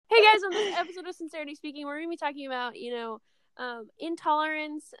guys, on this episode of Sincerity Speaking, we're going to be talking about,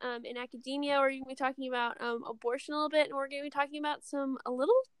 intolerance in academia. We're going to be talking about abortion a little bit, and we're going to be talking about a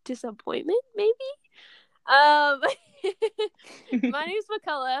little disappointment, maybe. My name's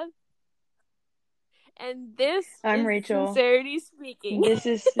McCullough, and this I'm is Rachel. Sincerity Speaking. This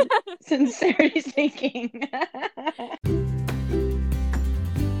is Sincerity Speaking.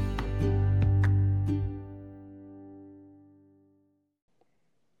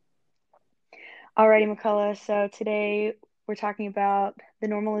 Alrighty, McCullough. So today we're talking about the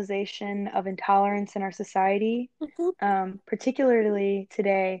normalization of intolerance in our society. Particularly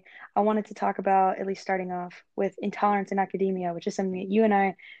today, I wanted to talk about, at least starting off, with intolerance in academia, which is something that you and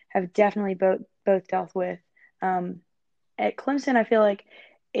I have definitely both dealt with. At Clemson, I feel like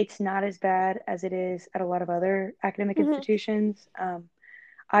it's not as bad as it is at a lot of other academic institutions.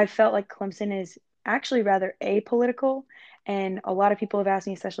 I felt like Clemson is actually rather apolitical, and a lot of people have asked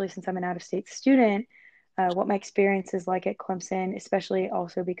me, especially since I'm an out-of-state student, what my experience is like at Clemson, especially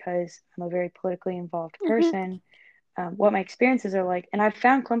also because I'm a very politically involved person, what my experiences are like. And I've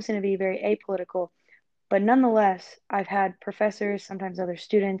found Clemson to be very apolitical, but nonetheless, I've had professors, sometimes other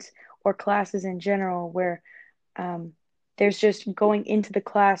students, or classes in general where there's just going into the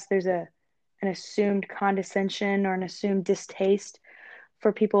class, there's an assumed condescension or an assumed distaste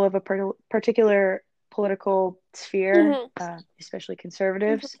for people of a particular political sphere, especially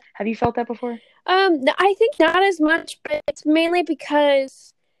conservatives. Have you felt that before? I think not as much, but it's mainly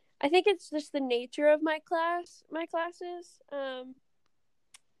because I think it's just the nature of my classes.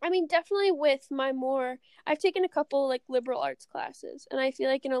 I mean, definitely with I've taken a couple like liberal arts classes, and I feel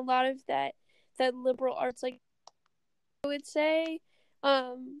like in a lot of that liberal arts, like I would say,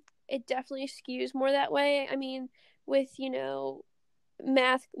 it definitely skews more that way. I mean, with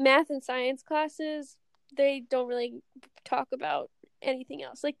math and science classes, they don't really talk about anything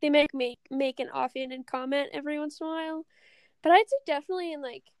else. Like they make an offhanded comment every once in a while, but I'd say definitely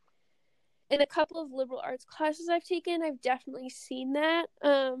in a couple of liberal arts classes I've taken, I've definitely seen that.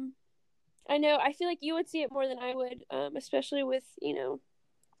 I feel like you would see it more than I would, especially with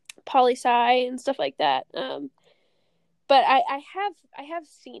poli sci and stuff like that. But I have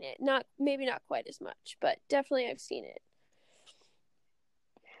seen it, maybe not quite as much, but definitely I've seen it.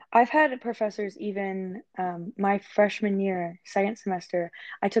 I've had professors even my freshman year, second semester,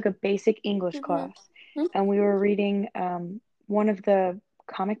 I took a basic English class, and we were reading one of the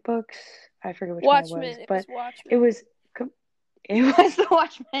comic books. I forget which one it was, but it was the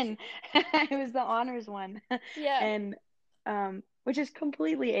Watchmen. It was the honors one. Yeah. And which is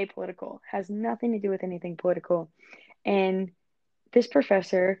completely apolitical, has nothing to do with anything political. And this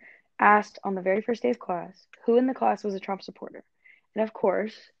professor asked on the very first day of class who in the class was a Trump supporter. And of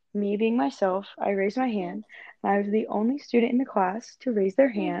course, me being myself, I raised my hand. And I was the only student in the class to raise their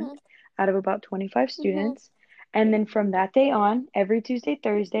hand out of about 25 students. And then from that day on, every Tuesday,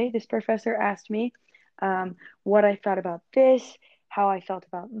 Thursday, this professor asked me what I thought about this, how I felt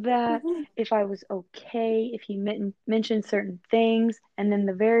about that, if I was okay, if he mentioned certain things. And then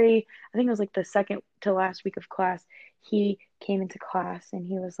I think it was like the second to last week of class, he came into class and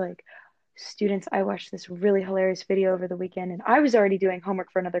he was like, students, I watched this really hilarious video over the weekend, and I was already doing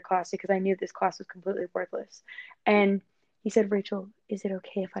homework for another class because I knew this class was completely worthless. And he said, Rachel, is it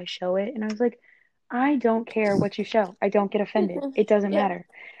okay if I show it? And I was like, I don't care what you show. I don't get offended. It doesn't matter.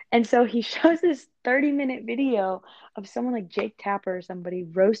 And so he shows this 30-minute video of someone like Jake Tapper or somebody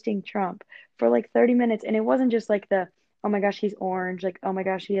roasting Trump for like 30 minutes. And it wasn't just like oh my gosh, he's orange, like, oh my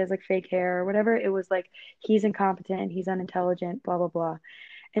gosh, he has like fake hair or whatever. It was like, he's incompetent, he's unintelligent, blah, blah, blah.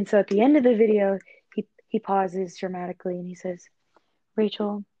 And so at the end of the video, he pauses dramatically and he says,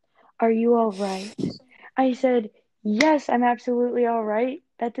 Rachel, are you all right? I said, yes, I'm absolutely all right.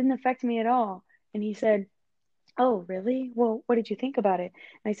 That didn't affect me at all. And he said, oh, really? Well, what did you think about it?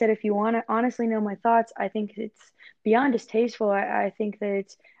 And I said, if you want to honestly know my thoughts, I think it's beyond distasteful. I think that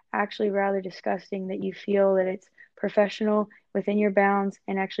it's actually rather disgusting that you feel that it's professional, within your bounds,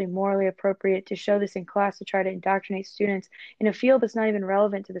 and actually morally appropriate to show this in class to try to indoctrinate students in a field that's not even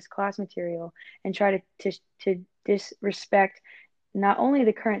relevant to this class material, and try to disrespect not only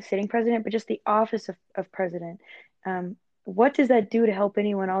the current sitting president, but just the office of president. What does that do to help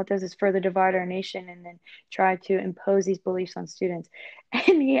anyone? All it does is further divide our nation and then try to impose these beliefs on students.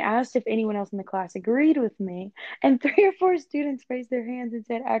 And he asked if anyone else in the class agreed with me. And 3 or 4 students raised their hands and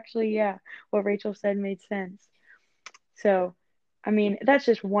said, actually, yeah, what Rachel said made sense. So, I mean, that's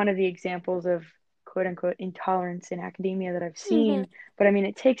just one of the examples of quote unquote intolerance in academia that I've seen. But I mean,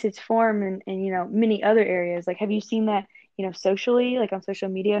 it takes its form in many other areas. Like, have you seen that, socially, like on social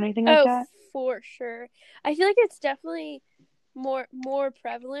media or anything like that? For sure. I feel like it's definitely more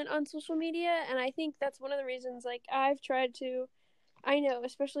prevalent on social media, and I think that's one of the reasons like I've tried to. I know,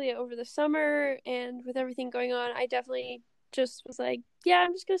 especially over the summer and with everything going on, I definitely just was like, yeah,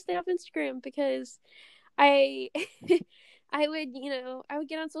 I'm just gonna stay off Instagram because I I would, I would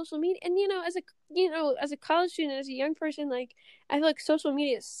get on social media, and as a college student, as a young person, like I feel like social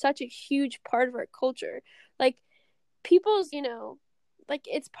media is such a huge part of our culture. Like people's, like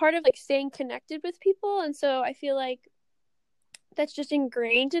it's part of like staying connected with people, and so I feel like that's just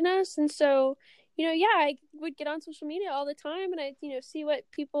ingrained in us. And so, yeah, I would get on social media all the time, and I, see what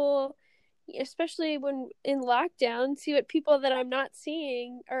people, especially when in lockdown, see what people that I'm not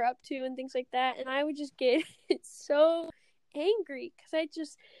seeing are up to and things like that. And I would just get so angry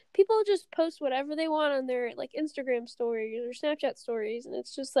because people just post whatever they want on their like Instagram stories or Snapchat stories, and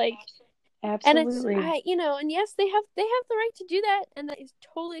it's just like, and it's Absolutely. and yes, they have the right to do that, and that is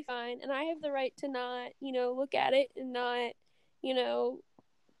totally fine, and I have the right to not, look at it and not, you know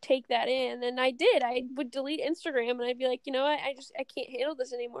take that in. And I would delete Instagram, and I'd be like, what, I can't handle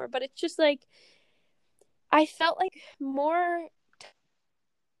this anymore. But it's just like I felt like more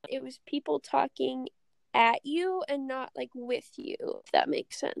it was people talking at you and not like with you, if that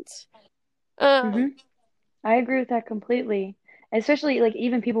makes sense. Hmm. um I agree with that completely. Especially like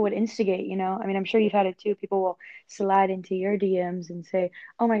even people would instigate, you know. I mean, I'm sure you've had it too. People will slide into your DMs and say,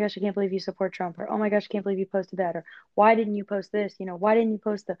 "Oh my gosh, I can't believe you support Trump," or "Oh my gosh, I can't believe you posted that," or "Why didn't you post this?" You know, "Why didn't you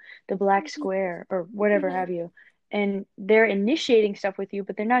post the black square?" or whatever mhm, have you. And they're initiating stuff with you,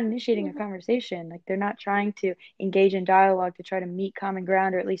 but they're not initiating a mhm, conversation. Like they're not trying to engage in dialogue to try to meet common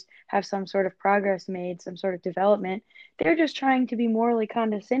ground or at least have some sort of progress made, some sort of development. They're just trying to be morally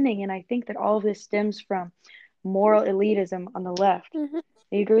condescending. And I think that all of this stems from moral elitism on the left. mhm. Do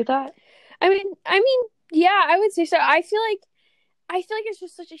you agree with that? I mean, yeah, I would say so. I feel like it's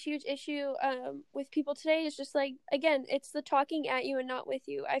just such a huge issue with people today. It's just like, again, it's the talking at you and not with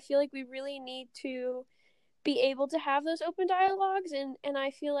you. I feel like we really need to be able to have those open dialogues, and I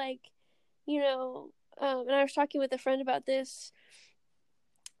feel like, and I was talking with a friend about this,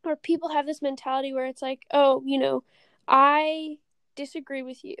 where people have this mentality where it's like, oh, I disagree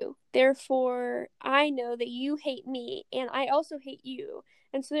with you, therefore I know that you hate me and I also hate you,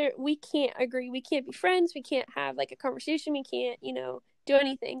 and so we can't agree, we can't be friends, we can't have like a conversation, we can't, do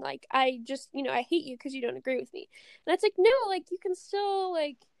anything. Like I just, I hate you because you don't agree with me. And it's like, no, like you can still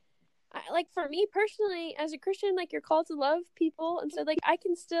like for me personally as a Christian, like you're called to love people, and so like I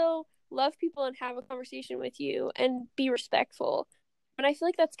can still love people and have a conversation with you and be respectful. And I feel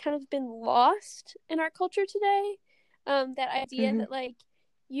like that's kind of been lost in our culture today. That idea Hmm. that like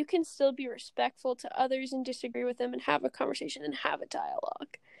you can still be respectful to others and disagree with them and have a conversation and have a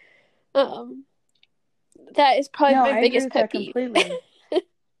dialogue. Um, that is probably No, my I agree biggest with pet that peeve. completely.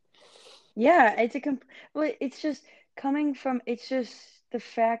 Yeah, well, it's just coming from, it's just the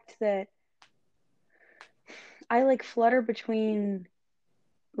fact that I like flutter between,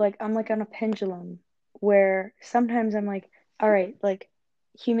 like, I'm like on a pendulum where sometimes I'm like, all right, like,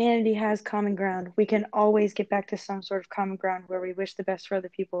 humanity has common ground. We can always get back to some sort of common ground where we wish the best for other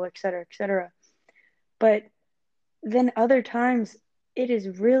people, et cetera, et cetera. But then other times it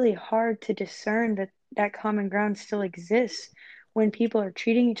is really hard to discern that that common ground still exists when people are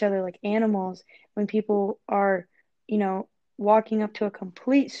treating each other like animals, when people are, you know, walking up to a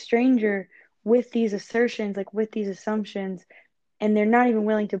complete stranger with these assertions, like with these assumptions, and they're not even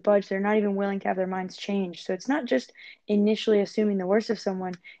willing to budge. They're not even willing to have their minds changed. So it's not just initially assuming the worst of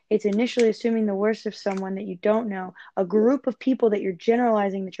someone, it's initially assuming the worst of someone that you don't know, a group of people that you're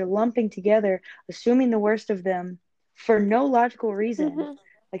generalizing, that you're lumping together, assuming the worst of them for no logical reason. Mm-hmm.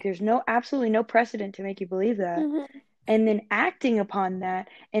 Like there's absolutely no precedent to make you believe that. Mm-hmm. And then acting upon that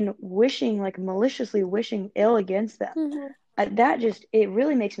and wishing, like maliciously wishing ill against them. Mm-hmm. That just, it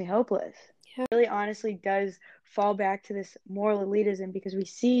really makes me hopeless. Yeah. Really honestly does fall back to this moral elitism because we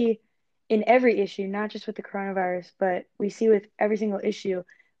see in every issue, not just with the coronavirus, but we see with every single issue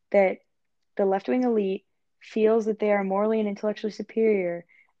that the left wing elite feels that they are morally and intellectually superior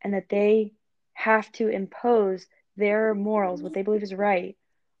and that they have to impose their morals, what they believe is right,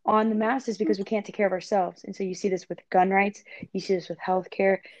 on the masses because we can't take care of ourselves. And so you see this with gun rights, you see this with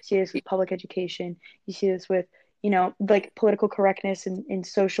healthcare, you see this with public education, you see this with, like political correctness and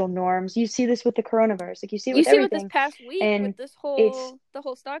social norms. You see this with the coronavirus. Like you see it You with see what this everything. past week with And this it's whole the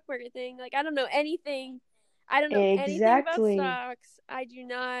whole stock market thing. Like I don't know anything. I don't know anything about exactly. stocks. I do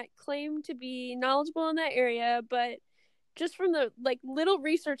not claim to be knowledgeable in that area, but just from the like little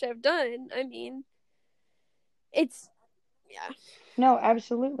research I've done, I mean, it's yeah. No,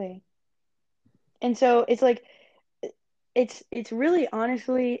 absolutely. And so it's like it's really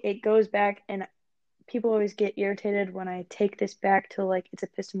honestly it goes back and people always get irritated when I take this back to like its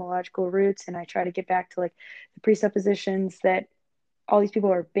epistemological roots and I try to get back to like the presuppositions that all these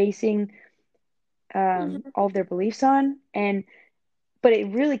people are basing Mhm. all of their beliefs on. And but it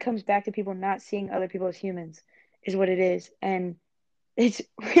really comes back to people not seeing other people as humans, is what it is. And it's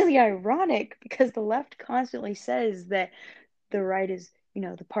really ironic because the left constantly says that the right is,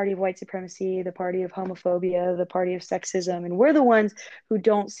 the party of white supremacy, the party of homophobia, the party of sexism, and we're the ones who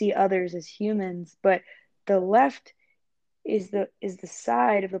don't see others as humans. But the left is the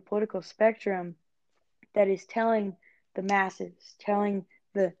side of the political spectrum that is telling the masses, telling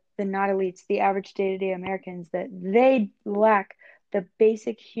the not elites, the average day-to-day Americans that they lack the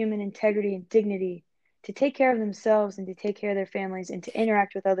basic human integrity and dignity to take care of themselves and to take care of their families and to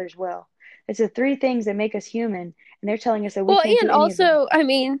interact with others well. It's the three things that make us human, and they're telling us that we Well, can't do and any of them. also, I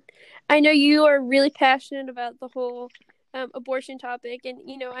mean, I know you are really passionate about the whole abortion topic, and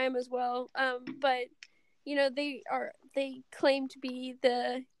I am as well. But they claim to be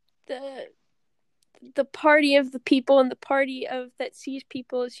the the party of the people and the party of that sees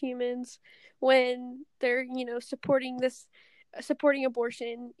people as humans when they're supporting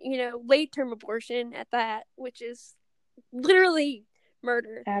abortion, late term abortion at that, which is literally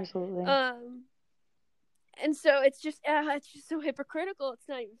murder. Absolutely. Um, and so it's just so hypocritical. It's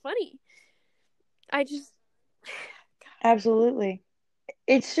not even funny. I just Absolutely.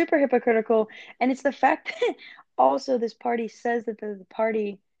 It's super hypocritical. And it's the fact that also this party says that they're the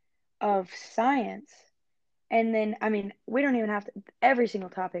party of science. And then, I mean, we don't even have to, every single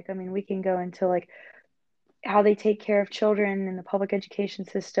topic. I mean, we can go into like how they take care of children in the public education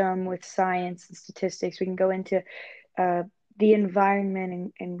system with science and statistics. We can go into uh, the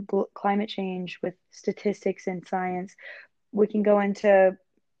environment and climate change with statistics and science. We can go into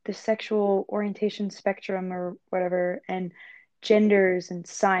the sexual orientation spectrum or whatever and genders and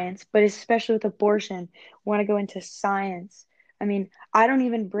science, but especially with abortion, want to go into science. I mean, I don't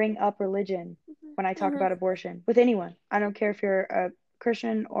even bring up religion when I talk mm-hmm, about abortion with anyone. I don't care if you're a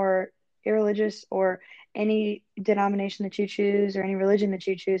Christian or irreligious or any denomination that you choose or any religion that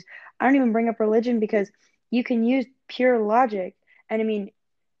you choose. I don't even bring up religion because you can use pure logic. And I mean,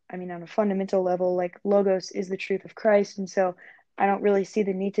 on a fundamental level, like logos is the truth of Christ. And so I don't really see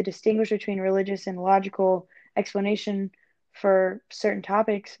the need to distinguish between religious and logical explanation for certain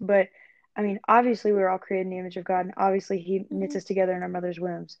topics. But I mean, obviously, we were all created in the image of God, and obviously, He knits mm-hmm, us together in our mother's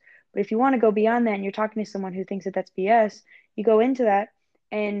wombs. But if you want to go beyond that and you're talking to someone who thinks that that's BS, you go into that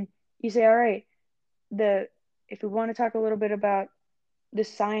and you say, all right, the if we want to talk a little bit about the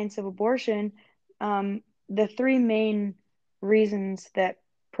science of abortion, the three main reasons that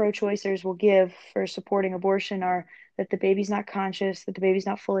pro-choicers will give for supporting abortion are that the baby's not conscious, that the baby's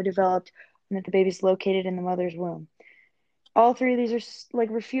not fully developed, and that the baby's located in the mother's womb. All three of these are like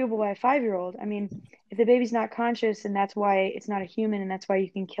refutable by a 5-year-old. I mean, if the baby's not conscious and that's why it's not a human and that's why you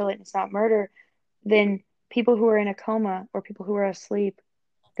can kill it and it's not murder, then people who are in a coma or people who are asleep,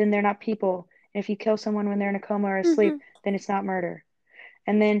 then they're not people. And if you kill someone when they're in a coma or mm-hmm. asleep, then it's not murder.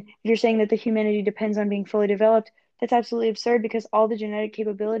 And then if you're saying that the humanity depends on being fully developed, that's absolutely absurd because all the genetic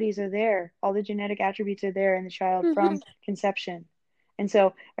capabilities are there. All the genetic attributes are there in the child Mm-hmm. from conception. And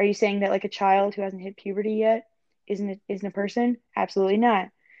so are you saying that like a child who hasn't hit puberty yet isn't a person? Absolutely not.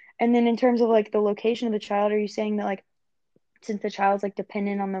 And then in terms of like the location of the child, are you saying that like since the child's like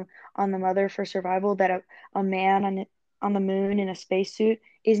dependent on the mother for survival, that a man on the moon in a spacesuit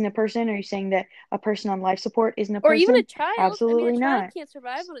isn't a person? Are you saying that a person on life support isn't a Or even a person? child. I mean, a Absolutely child not. can't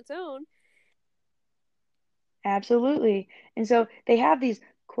survive on its own. Absolutely. And so they have these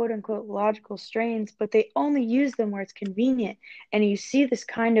quote unquote logical strains, but they only use them where it's convenient. And you see this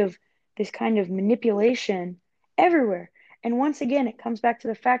kind of manipulation everywhere. And once again, it comes back to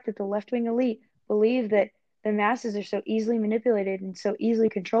the fact that the left-wing elite believe that the masses are so easily manipulated and so easily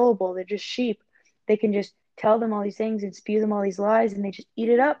controllable. They're just sheep. They can just tell them all these things and spew them all these lies and they just eat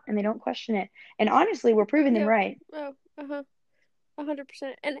it Mm-hmm. up and they don't question it. And honestly, we're proving them Yep. right. Oh,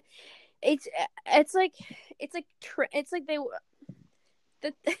 100%. And it's it's like it's like they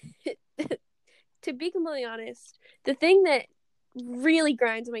the to be completely honest, the thing that really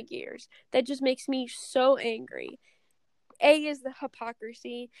grinds my gears, that just makes me so angry, A, is the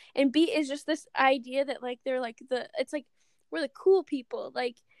hypocrisy, and B is just this idea that like they're like it's like we're the cool people,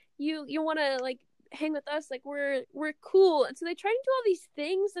 like you want to like hang with us, like we're cool. And so they try to do all these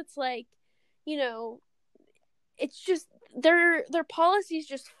things that's like, you know it's just their policies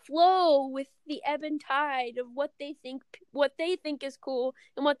just flow with the ebb and tide of what they think is cool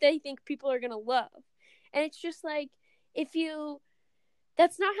and what they think people are gonna love. And it's just like, if you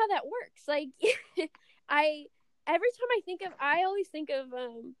that's not how that works. Like I every time I always think of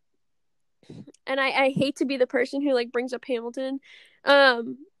and I hate to be the person who like brings up Hamilton,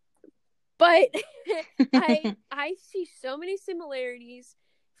 um, but I see so many similarities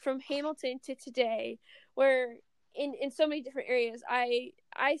from Hamilton to today, where in so many different areas I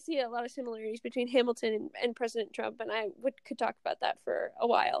see a lot of similarities between Hamilton and President Trump, and I could talk about that for a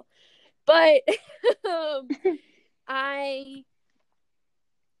while, but I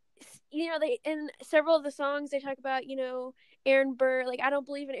they in several of the songs they talk about Aaron Burr. Like, I don't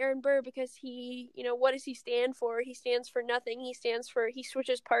believe in Aaron Burr because he, what does he stand for? He stands for nothing. He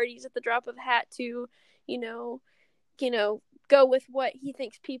switches parties at the drop of a hat to, you know, go with what he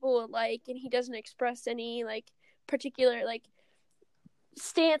thinks people will like, and he doesn't express any like particular like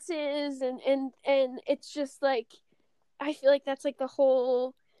stances, and it's just like I feel like that's like the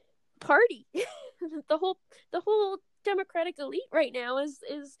whole party. the whole Democratic elite right now is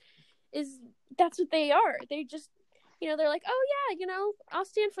that's what they are. They just they're like, oh yeah, I'll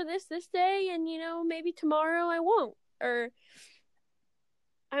stand for this day, and maybe tomorrow I won't, or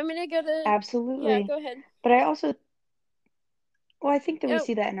I'm gonna go to. Yeah, Absolutely. go ahead. But I think that we Oh,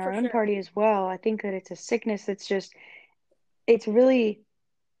 see that in for our own sure. party as well. I think that it's a sickness that's just, it's really,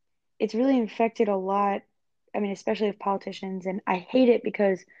 it's really infected a lot. I mean, especially of politicians. And I hate it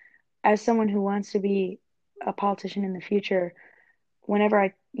because as someone who wants to be a politician in the future,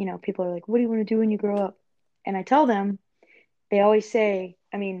 whenever people are like, what do you want to do when you grow up? And I tell them, they always say,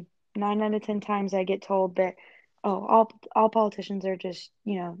 I mean, 9 out of 10 times I get told that, oh, all politicians are just,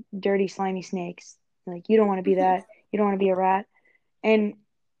 dirty, slimy snakes. Like, you don't want to be Mm-hmm. that. You don't want to be a rat. And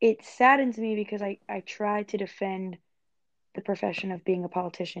it saddens me because I try to defend the profession of being a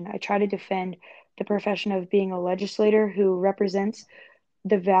politician. I try to defend the profession of being a legislator who represents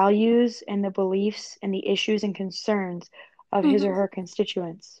the values and the beliefs and the issues and concerns of his or Mm-hmm. her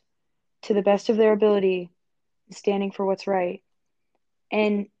constituents to the best of their ability, standing for what's right.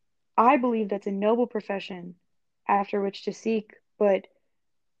 And I believe that's a noble profession after which to seek. But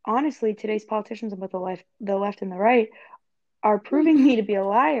honestly, today's politicians on both the left and the right are proving Mm-hmm. me to be a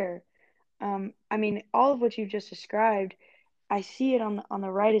liar. I mean, all of what you've just described, I see it on the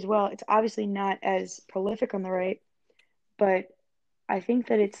right as well. It's obviously not as prolific on the right, but I think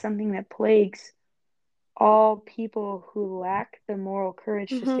that it's something that plagues all people who lack the moral courage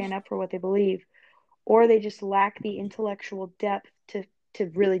to Mm-hmm. stand up for what they believe, or they just lack the intellectual depth to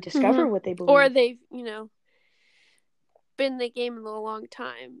really Mm-hmm. discover what they Or believe. they've been in the game a long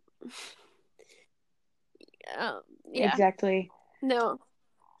time. um yeah. Exactly. No.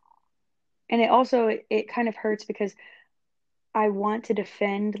 And it kind of hurts because I want to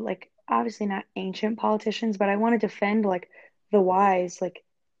defend, like, obviously not ancient politicians, but I want to defend like the wise, like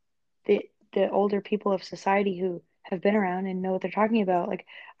the older people of society who have been around and know what they're talking about. Like,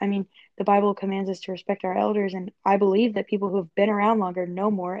 I mean, the Bible commands us to respect our elders, and I believe that people who have been around longer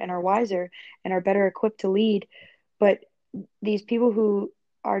know more and are wiser and are better equipped to lead. But these people who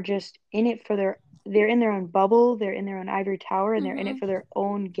are just in it for they're in their own bubble, they're in their own ivory tower, and they're in it Mm-hmm. for their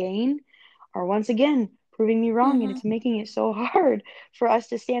own gain, are once again proving me wrong. And Mm-hmm. it's making it so hard for us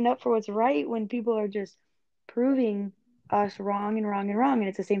to stand up for what's right when people are just proving us wrong and wrong and wrong. And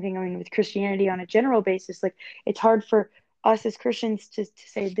it's the same thing, I mean, with Christianity on a general basis. Like, it's hard for us as Christians to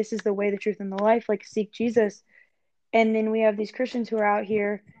say this is the way, the truth, and the life, like seek Jesus. And then we have these Christians who are out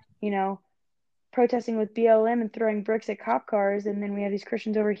here, you know, protesting with BLM and throwing bricks at cop cars. And then we have these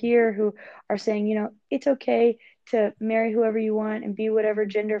Christians over here who are saying, it's okay to marry whoever you want and be whatever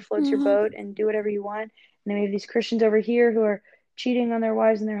gender floats your Mm-hmm. boat and do whatever you want. And then we have these Christians over here who are cheating on their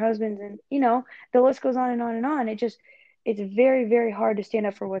wives and their husbands. And, the list goes on and on and on. It's very, very hard to stand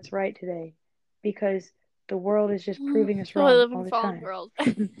up for what's right today because the world is just proving us Well, I wrong live in all a the fallen time. world.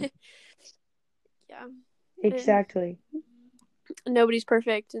 Yeah. And Exactly. nobody's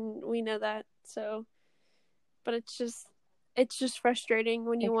perfect, and we know that. So, but it's just frustrating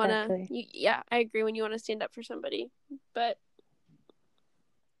when you want to. Exactly. Yeah, I agree, when you want to stand up for somebody, but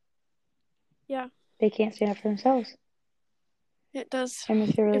yeah, They can't stand up for themselves. it does. It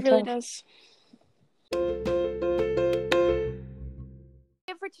must be really It really tough. does.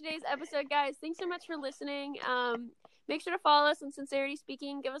 For today's episode, guys, thanks so much for listening. Make sure to follow us on Sincerity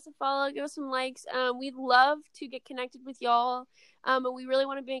Speaking. Give us a follow, give us some likes. We'd love to get connected with y'all, and we really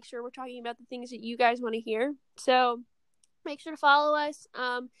want to make sure we're talking about the things that you guys want to hear. So make sure to follow us.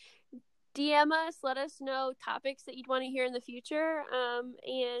 DM us, let us know topics that you'd want to hear in the future.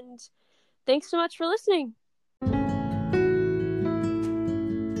 And thanks so much for listening.